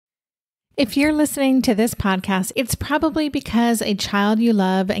If you're listening to this podcast, it's probably because a child you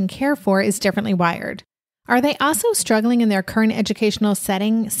love and care for is differently wired. Are they also struggling in their current educational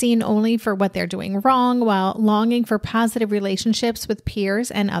setting, seen only for what they're doing wrong while longing for positive relationships with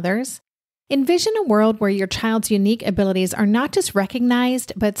peers and others? Envision a world where your child's unique abilities are not just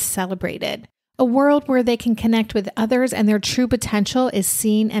recognized, but celebrated. A world where they can connect with others and their true potential is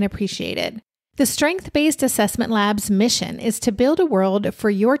seen and appreciated. The Strength-Based Assessment Lab's mission is to build a world for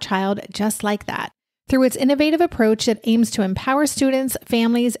your child just like that. Through its innovative approach, it aims to empower students,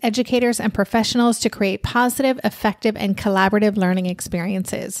 families, educators, and professionals to create positive, effective, and collaborative learning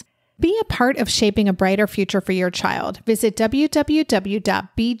experiences. Be a part of shaping a brighter future for your child. Visit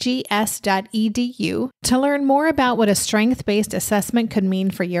www.bgs.edu to learn more about what a strength-based assessment could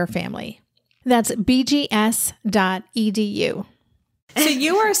mean for your family. That's bgs.edu. So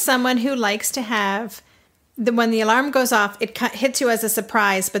you are someone who likes to have, when the alarm goes off, it hits you as a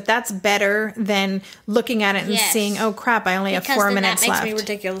surprise, but that's better than looking at it and seeing, oh crap, I only have 4 minutes left. That makes me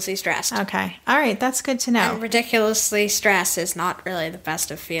ridiculously stressed. Okay. All right. That's good to know. And ridiculously stressed is not really the best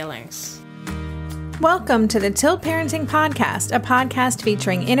of feelings. Welcome to the Tilt Parenting Podcast, a podcast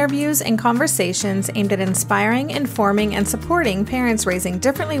featuring interviews and conversations aimed at inspiring, informing, and supporting parents raising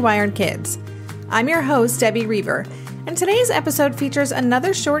differently wired kids. I'm your host, Debbie Reaver, and today's episode features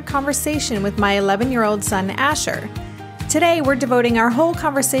another short conversation with my 11-year-old son, Asher. Today, we're devoting our whole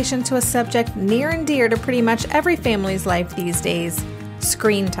conversation to a subject near and dear to pretty much every family's life these days,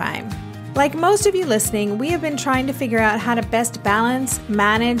 screen time. Like most of you listening, we have been trying to figure out how to best balance,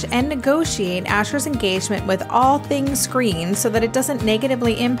 manage, and negotiate Asher's engagement with all things screen so that it doesn't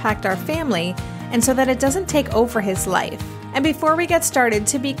negatively impact our family and so that it doesn't take over his life. And before we get started,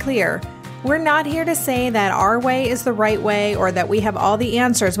 to be clear, we're not here to say that our way is the right way or that we have all the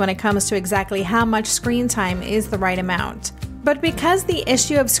answers when it comes to exactly how much screen time is the right amount. But because the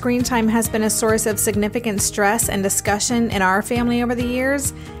issue of screen time has been a source of significant stress and discussion in our family over the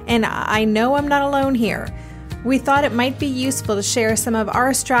years, and I know I'm not alone here, we thought it might be useful to share some of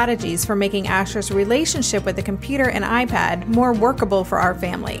our strategies for making Asher's relationship with the computer and iPad more workable for our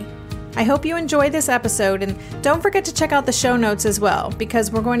family. I hope you enjoyed this episode, and don't forget to check out the show notes as well, because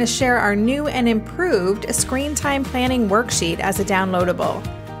we're going to share our new and improved screen time planning worksheet as a downloadable.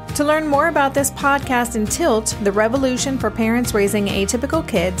 To learn more about this podcast and Tilt, the revolution for parents raising atypical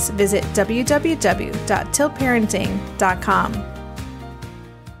kids, visit www.tiltparenting.com.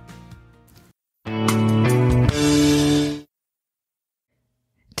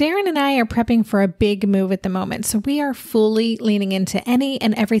 Derin and I are prepping for a big move at the moment, so we are fully leaning into any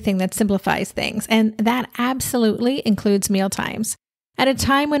and everything that simplifies things, and that absolutely includes meal times. At a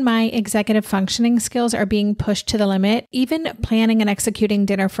time when my executive functioning skills are being pushed to the limit, even planning and executing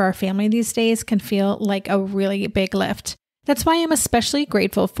dinner for our family these days can feel like a really big lift. That's why I'm especially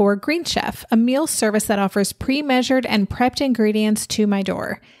grateful for Green Chef, a meal service that offers pre-measured and prepped ingredients to my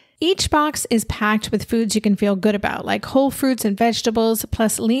door. Each box is packed with foods you can feel good about, like whole fruits and vegetables,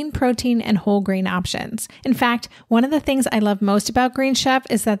 plus lean protein and whole grain options. In fact, one of the things I love most about Green Chef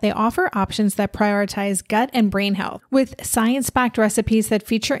is that they offer options that prioritize gut and brain health, with science-backed recipes that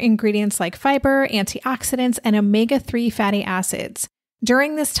feature ingredients like fiber, antioxidants, and omega-3 fatty acids.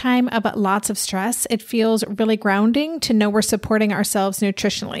 During this time of lots of stress, it feels really grounding to know we're supporting ourselves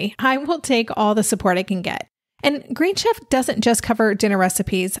nutritionally. I will take all the support I can get. And Green Chef doesn't just cover dinner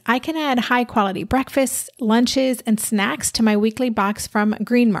recipes. I can add high-quality breakfasts, lunches, and snacks to my weekly box from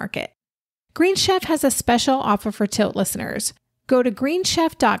Green Market. Green Chef has a special offer for Tilt listeners. Go to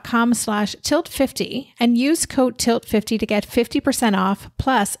greenchef.com/tilt50 and use code TILT50 to get 50% off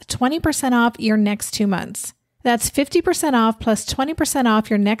plus 20% off your next 2 months. That's 50% off plus 20%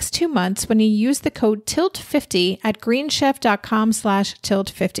 off your next 2 months when you use the code TILT50 at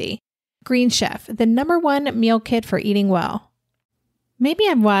greenchef.com/tilt50. Green Chef, the #1 meal kit for eating well. Maybe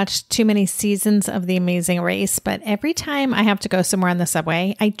I've watched too many seasons of The Amazing Race, but every time I have to go somewhere on the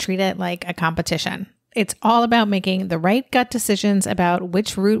subway, I treat it like a competition. It's all about making the right gut decisions about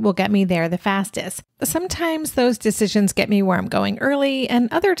which route will get me there the fastest. Sometimes those decisions get me where I'm going early, and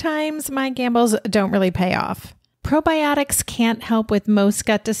other times my gambles don't really pay off. Probiotics can't help with most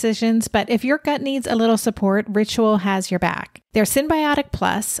gut decisions, but if your gut needs a little support, Ritual has your back. Their Symbiotic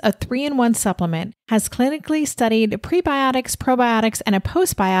Plus, a 3-in-1 supplement, has clinically studied prebiotics, probiotics, and a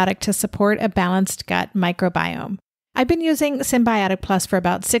postbiotic to support a balanced gut microbiome. I've been using Symbiotic Plus for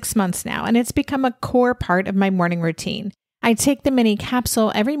about 6 months now, and it's become a core part of my morning routine. I take the mini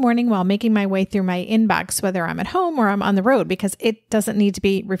capsule every morning while making my way through my inbox, whether I'm at home or I'm on the road, because it doesn't need to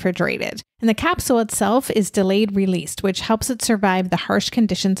be refrigerated. And the capsule itself is delayed released, which helps it survive the harsh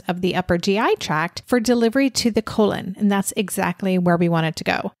conditions of the upper GI tract for delivery to the colon. And that's exactly where we want it to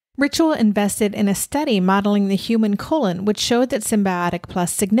go. Ritual invested in a study modeling the human colon, which showed that Symbiotic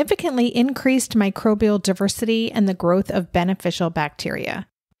Plus significantly increased microbial diversity and the growth of beneficial bacteria.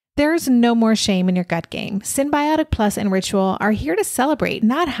 There's no more shame in your gut game. Symbiotic Plus and Ritual are here to celebrate,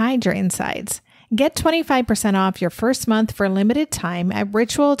 not hide your insides. Get 25% off your first month for a limited time at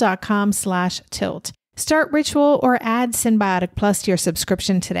ritual.com/tilt. Start Ritual or add Symbiotic Plus to your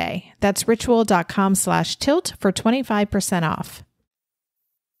subscription today. That's ritual.com/tilt for 25% off.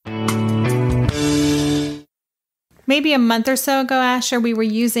 Maybe a month or so ago, Asher, we were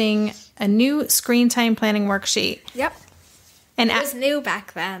using a new screen time planning worksheet. Yep. And it was new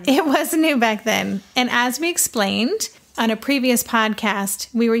back then. It was new back then. And as we explained on a previous podcast,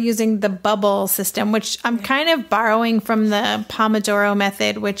 we were using the bubble system, which I'm kind of borrowing from the Pomodoro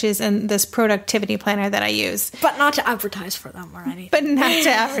method, which is in this productivity planner that I use. But not to advertise for them or anything. But not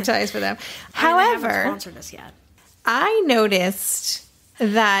to advertise for them. However, they haven't sponsored us yet. I noticed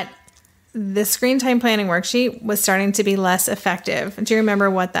that the screen time planning worksheet was starting to be less effective. Do you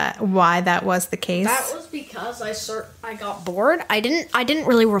remember why that was the case? That was because I got bored. I didn't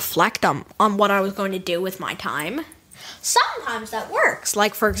really reflect on what I was going to do with my time. Sometimes that works.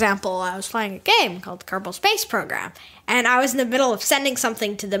 Like, for example, I was playing a game called the Kerbal Space Program, and I was in the middle of sending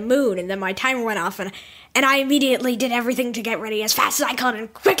something to the moon, and then my timer went off, and I immediately did everything to get ready as fast as I could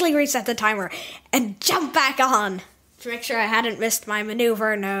and quickly reset the timer and jump back on to make sure I hadn't missed my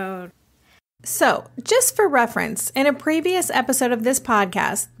maneuver node. So, just for reference, in a previous episode of this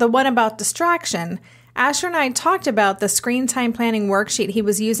podcast, the one about distraction, Asher and I talked about the screen time planning worksheet he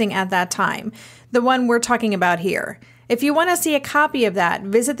was using at that time, the one we're talking about here. If you want to see a copy of that,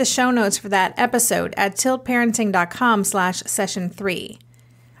 visit the show notes for that episode at tiltparenting.com/session3.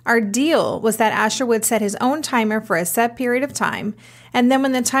 Our deal was that Asher would set his own timer for a set period of time, and then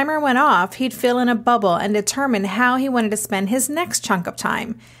when the timer went off, he'd fill in a bubble and determine how he wanted to spend his next chunk of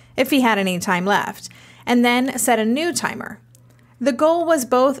time, if he had any time left, and then set a new timer. The goal was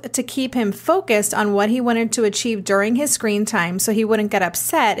both to keep him focused on what he wanted to achieve during his screen time so he wouldn't get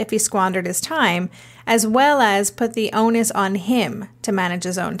upset if he squandered his time, as well as put the onus on him to manage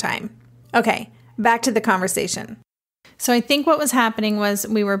his own time. Okay, back to the conversation. So I think what was happening was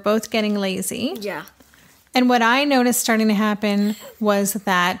we were both getting lazy. Yeah. And what I noticed starting to happen was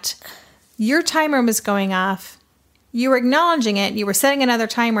that your timer was going off. You were acknowledging it, you were setting another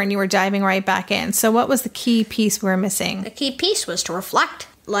timer, and you were diving right back in. So what was the key piece we were missing? The key piece was to reflect.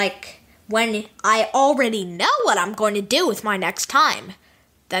 Like, when I already know what I'm going to do with my next time,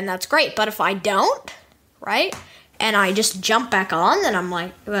 then that's great. But if I don't, right, and I just jump back on, then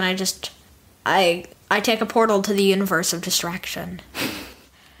I take a portal to the universe of distraction.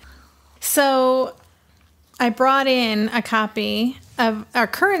 So I brought in a copy of our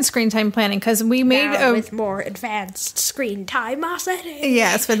current screen time planning because we made with more advanced screen timeosity.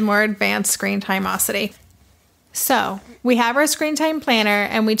 Yes, with more advanced screen timeosity. So we have our screen time planner,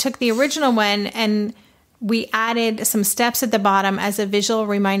 and we took the original one and we added some steps at the bottom as a visual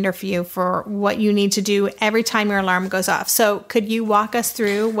reminder for you for what you need to do every time your alarm goes off. So could you walk us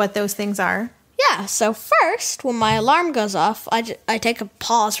through what those things are? Yeah, so first, when my alarm goes off, I take a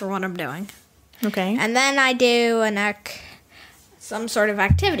pause for what I'm doing. Okay. And then I do some sort of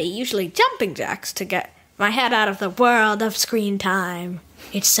activity, usually jumping jacks, to get my head out of the world of screen time.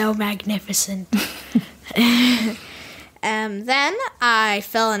 It's so magnificent. Then I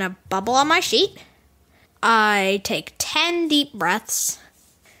fill in a bubble on my sheet. I take 10 deep breaths.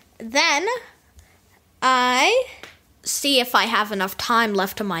 Then I see if I have enough time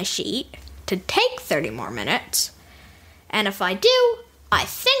left on my sheet to take 30 more minutes. And if I do, I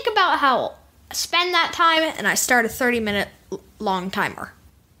think about how I'll spend that time, and I start a 30-minute long timer.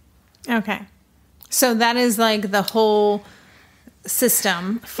 Okay. So that is like the whole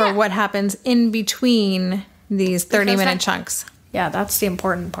system for what happens in between these 30-minute chunks. Yeah, that's the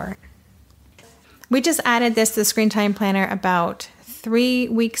important part. We just added this to the screen time planner about 3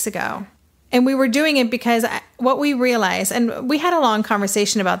 weeks ago. And we were doing it because what we realized, and we had a long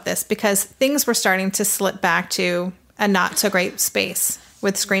conversation about this because things were starting to slip back to a not so great space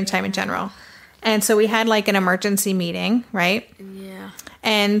with screen time in general. And so we had like an emergency meeting, right? Yeah.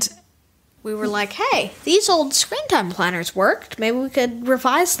 And we were like, hey, these old screen time planners worked. Maybe we could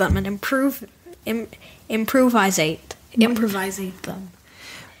revise them and improvisate them.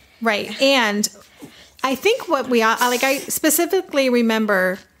 Right. And I think what I specifically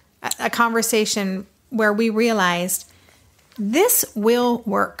remember a conversation where we realized this will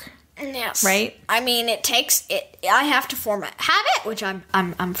work. Yes. Right? I mean, I have to form a habit, which I'm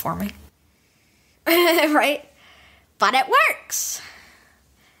forming. Right? But it works.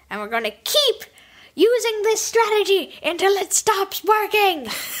 And we're going to keep using this strategy until it stops working.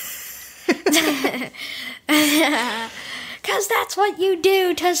 Because that's what you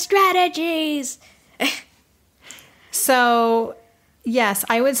do to strategies. So, yes,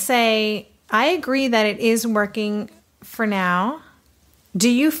 I would say I agree that it is working for now. Do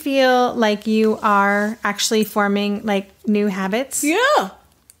you feel like you are actually forming like new habits? Yeah,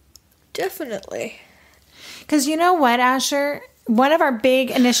 definitely. Because you know what, Asher? One of our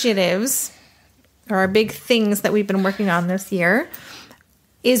big initiatives or our big things that we've been working on this year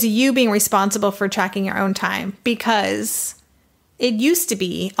is you being responsible for tracking your own time, because it used to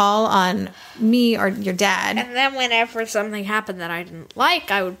be all on me or your dad. And then whenever something happened that I didn't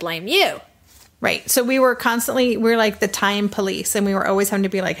like, I would blame you. Right. So we were like the time police, and we were always having to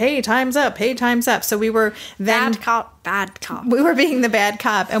be like, hey, time's up. Hey, time's up. So we were then... Bad cop. We were being the bad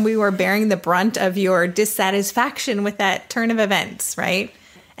cop, and we were bearing the brunt of your dissatisfaction with that turn of events, right?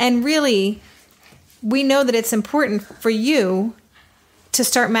 And really, we know that it's important for you to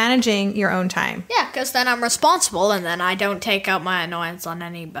start managing your own time. Yeah, because then I'm responsible, and then I don't take out my annoyance on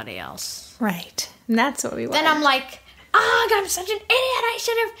anybody else. Right. And that's what we want. Then I'm like, I'm such an idiot.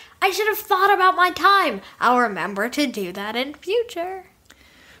 I should have thought about my time. I'll remember to do that in future.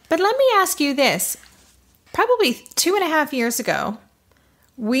 But let me ask you this. Probably 2.5 years ago,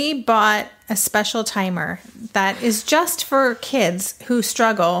 we bought a special timer that is just for kids who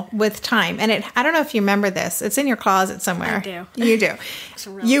struggle with time. And I don't know if you remember this. It's in your closet somewhere. I do. You do.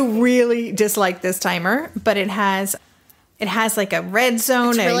 You really dislike this timer, but it has like a red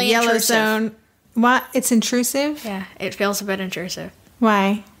zone, a really yellow intrusive. zone. What? It's intrusive? Yeah, it feels a bit intrusive.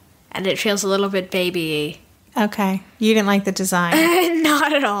 Why? And it feels a little bit baby-y. Okay. You didn't like the design.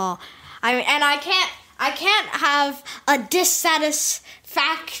 Not at all. I can't have a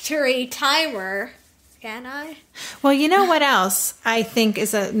dissatisfactory timer, can I? Well, you know what else I think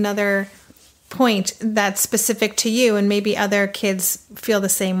is another point that's specific to you, and maybe other kids feel the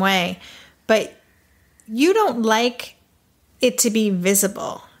same way, but you don't like it to be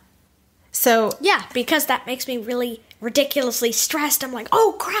visible. So Yeah, because that makes me really ridiculously stressed. I'm like,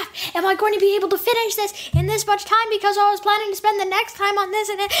 oh crap, am I going to be able to finish this in this much time, because I was planning to spend the next time on this,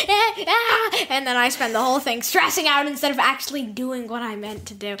 and then I spend the whole thing stressing out instead of actually doing what I meant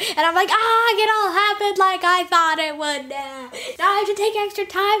to do. And I'm like, it all happened like I thought it would. Now I have to take extra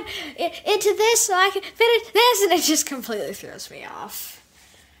time into this so I can finish this, and it just completely throws me off.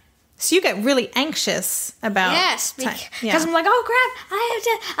 So you get really anxious about Yes, time. because I'm like, oh crap,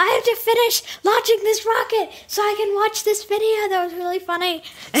 I have to finish launching this rocket so I can watch this video. That was really funny.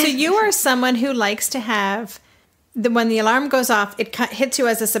 So you are someone who likes to have when the alarm goes off, it hits you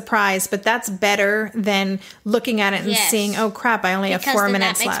as a surprise, but that's better than looking at it and seeing, oh crap, I only have 4 minutes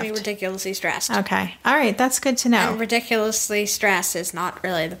left. Because that makes me ridiculously stressed. Okay. All right. That's good to know. And ridiculously stressed is not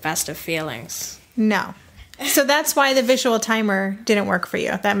really the best of feelings. No. So that's why the visual timer didn't work for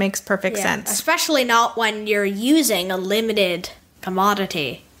you. That makes perfect sense. Especially not when you're using a limited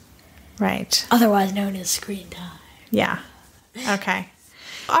commodity. Right. Otherwise known as screen time. Yeah. Okay.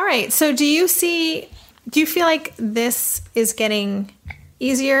 All right. So do you feel like this is getting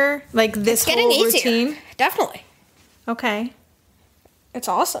easier? Like this whole routine? Definitely. Okay. It's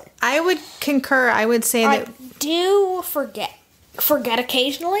awesome. I would concur. I would say that... I do forget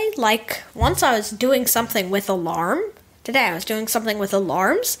occasionally. Like, once I was doing something with today I was doing something with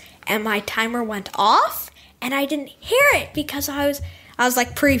alarms, and my timer went off, and I didn't hear it because I was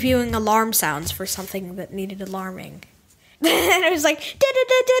like previewing alarm sounds for something that needed alarming. And it was like,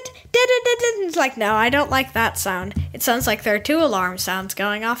 it's like, no, I don't like that sound. It sounds like there are two alarm sounds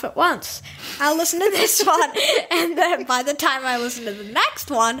going off at once. I'll listen to this one. And then by the time I listened to the next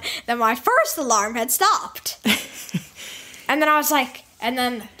one, then my first alarm had stopped. And then I was like, and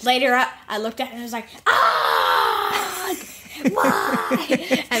then later I looked at it and I was like,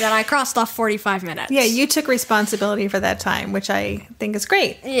 why? And then I crossed off 45 minutes. Yeah, you took responsibility for that time, which I think is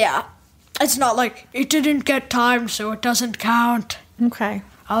great. Yeah. It's not like, it didn't get timed, so it doesn't count. Okay.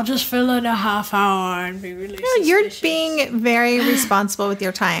 I'll just fill in a half hour and be really suspicious. You're being very responsible with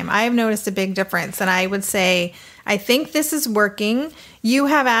your time. I have noticed a big difference, and I would say, I think this is working. You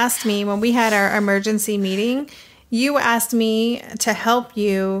have asked me, when we had our emergency meeting, you asked me to help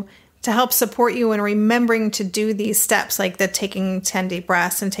support you in remembering to do these steps, like the taking 10 deep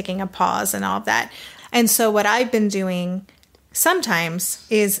breaths and taking a pause and all of that. And so what I've been doing sometimes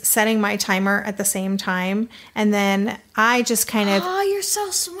is setting my timer at the same time, and then I just kind of... Oh, you're so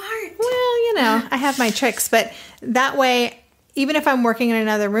smart. Well, I have my tricks, but that way, even if I'm working in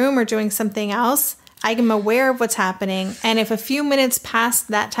another room or doing something else, I am aware of what's happening, and if a few minutes past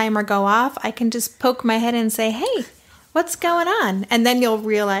that timer go off, I can just poke my head and say, hey, what's going on? And then you'll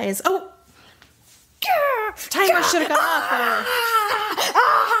realize, timer should have gone off.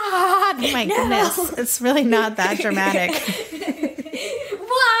 Oh my goodness. It's really not that dramatic.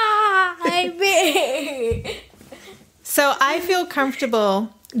 Why me? So I feel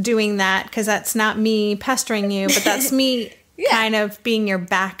comfortable doing that because that's not me pestering you, but that's me kind of being your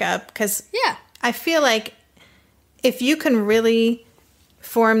backup, because I feel like if you can really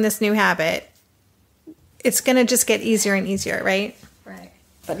form this new habit, it's going to just get easier and easier, right? Right.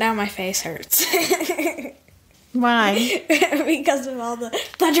 But now my face hurts. Why? Because of all the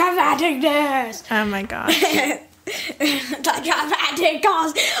dramaticness. Oh my gosh. The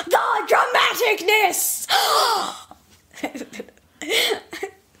dramaticness.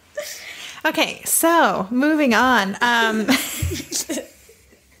 Okay, so moving on.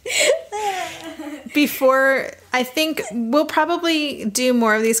 Before, I think we'll probably do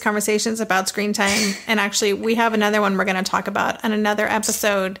more of these conversations about screen time. And actually, we have another one we're going to talk about on another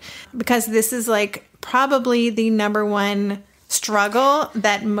episode, because this is like probably the number one struggle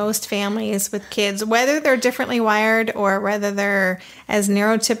that most families with kids, whether they're differently wired or whether they're as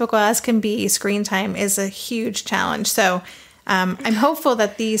neurotypical as can be, screen time is a huge challenge. So I'm hopeful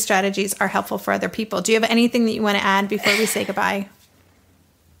that these strategies are helpful for other people. Do you have anything that you want to add before we say goodbye?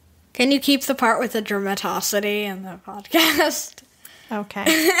 Can you keep the part with the dramatosity in the podcast?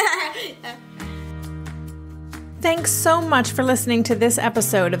 Okay. Thanks so much for listening to this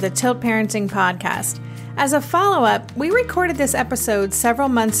episode of the Tilt Parenting Podcast. As a follow-up, we recorded this episode several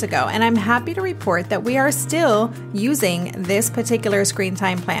months ago, and I'm happy to report that we are still using this particular screen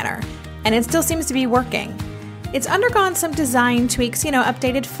time planner, and it still seems to be working. It's undergone some design tweaks,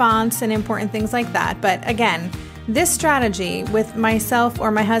 updated fonts and important things like that, but again, this strategy with myself or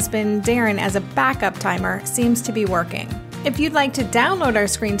my husband, Derin, as a backup timer seems to be working. If you'd like to download our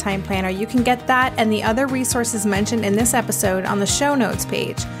screen time planner, you can get that and the other resources mentioned in this episode on the show notes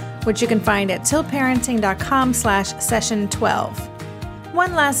page, which you can find at tiltparenting.com/session12.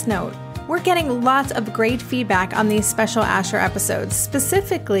 One last note. We're getting lots of great feedback on these special Asher episodes,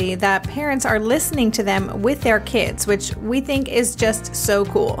 specifically that parents are listening to them with their kids, which we think is just so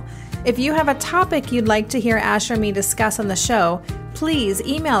cool. If you have a topic you'd like to hear Asher and me discuss on the show, please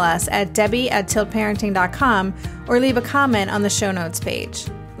email us at debbie@tiltparenting.com or leave a comment on the show notes page.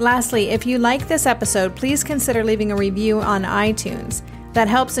 Lastly, if you like this episode, please consider leaving a review on iTunes. That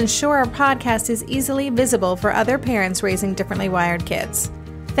helps ensure our podcast is easily visible for other parents raising differently wired kids.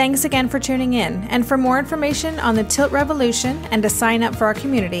 Thanks again for tuning in, and for more information on the Tilt Revolution and to sign up for our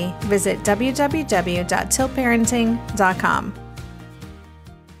community, visit www.tiltparenting.com.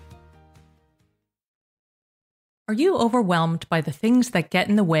 Are you overwhelmed by the things that get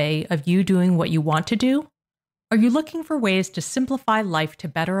in the way of you doing what you want to do? Are you looking for ways to simplify life to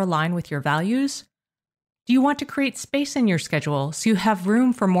better align with your values? Do you want to create space in your schedule so you have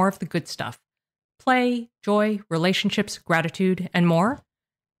room for more of the good stuff? Play, joy, relationships, gratitude, and more?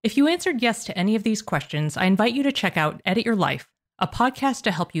 If you answered yes to any of these questions, I invite you to check out Edit Your Life, a podcast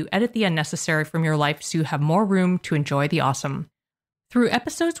to help you edit the unnecessary from your life so you have more room to enjoy the awesome. Through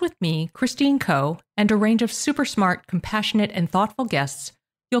episodes with me, Christine Coe, and a range of super smart, compassionate, and thoughtful guests,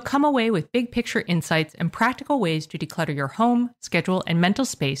 you'll come away with big picture insights and practical ways to declutter your home, schedule, and mental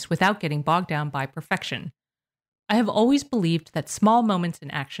space without getting bogged down by perfection. I have always believed that small moments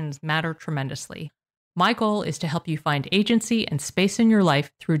and actions matter tremendously. My goal is to help you find agency and space in your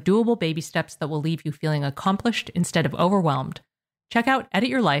life through doable baby steps that will leave you feeling accomplished instead of overwhelmed. Check out Edit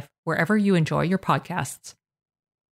Your Life wherever you enjoy your podcasts.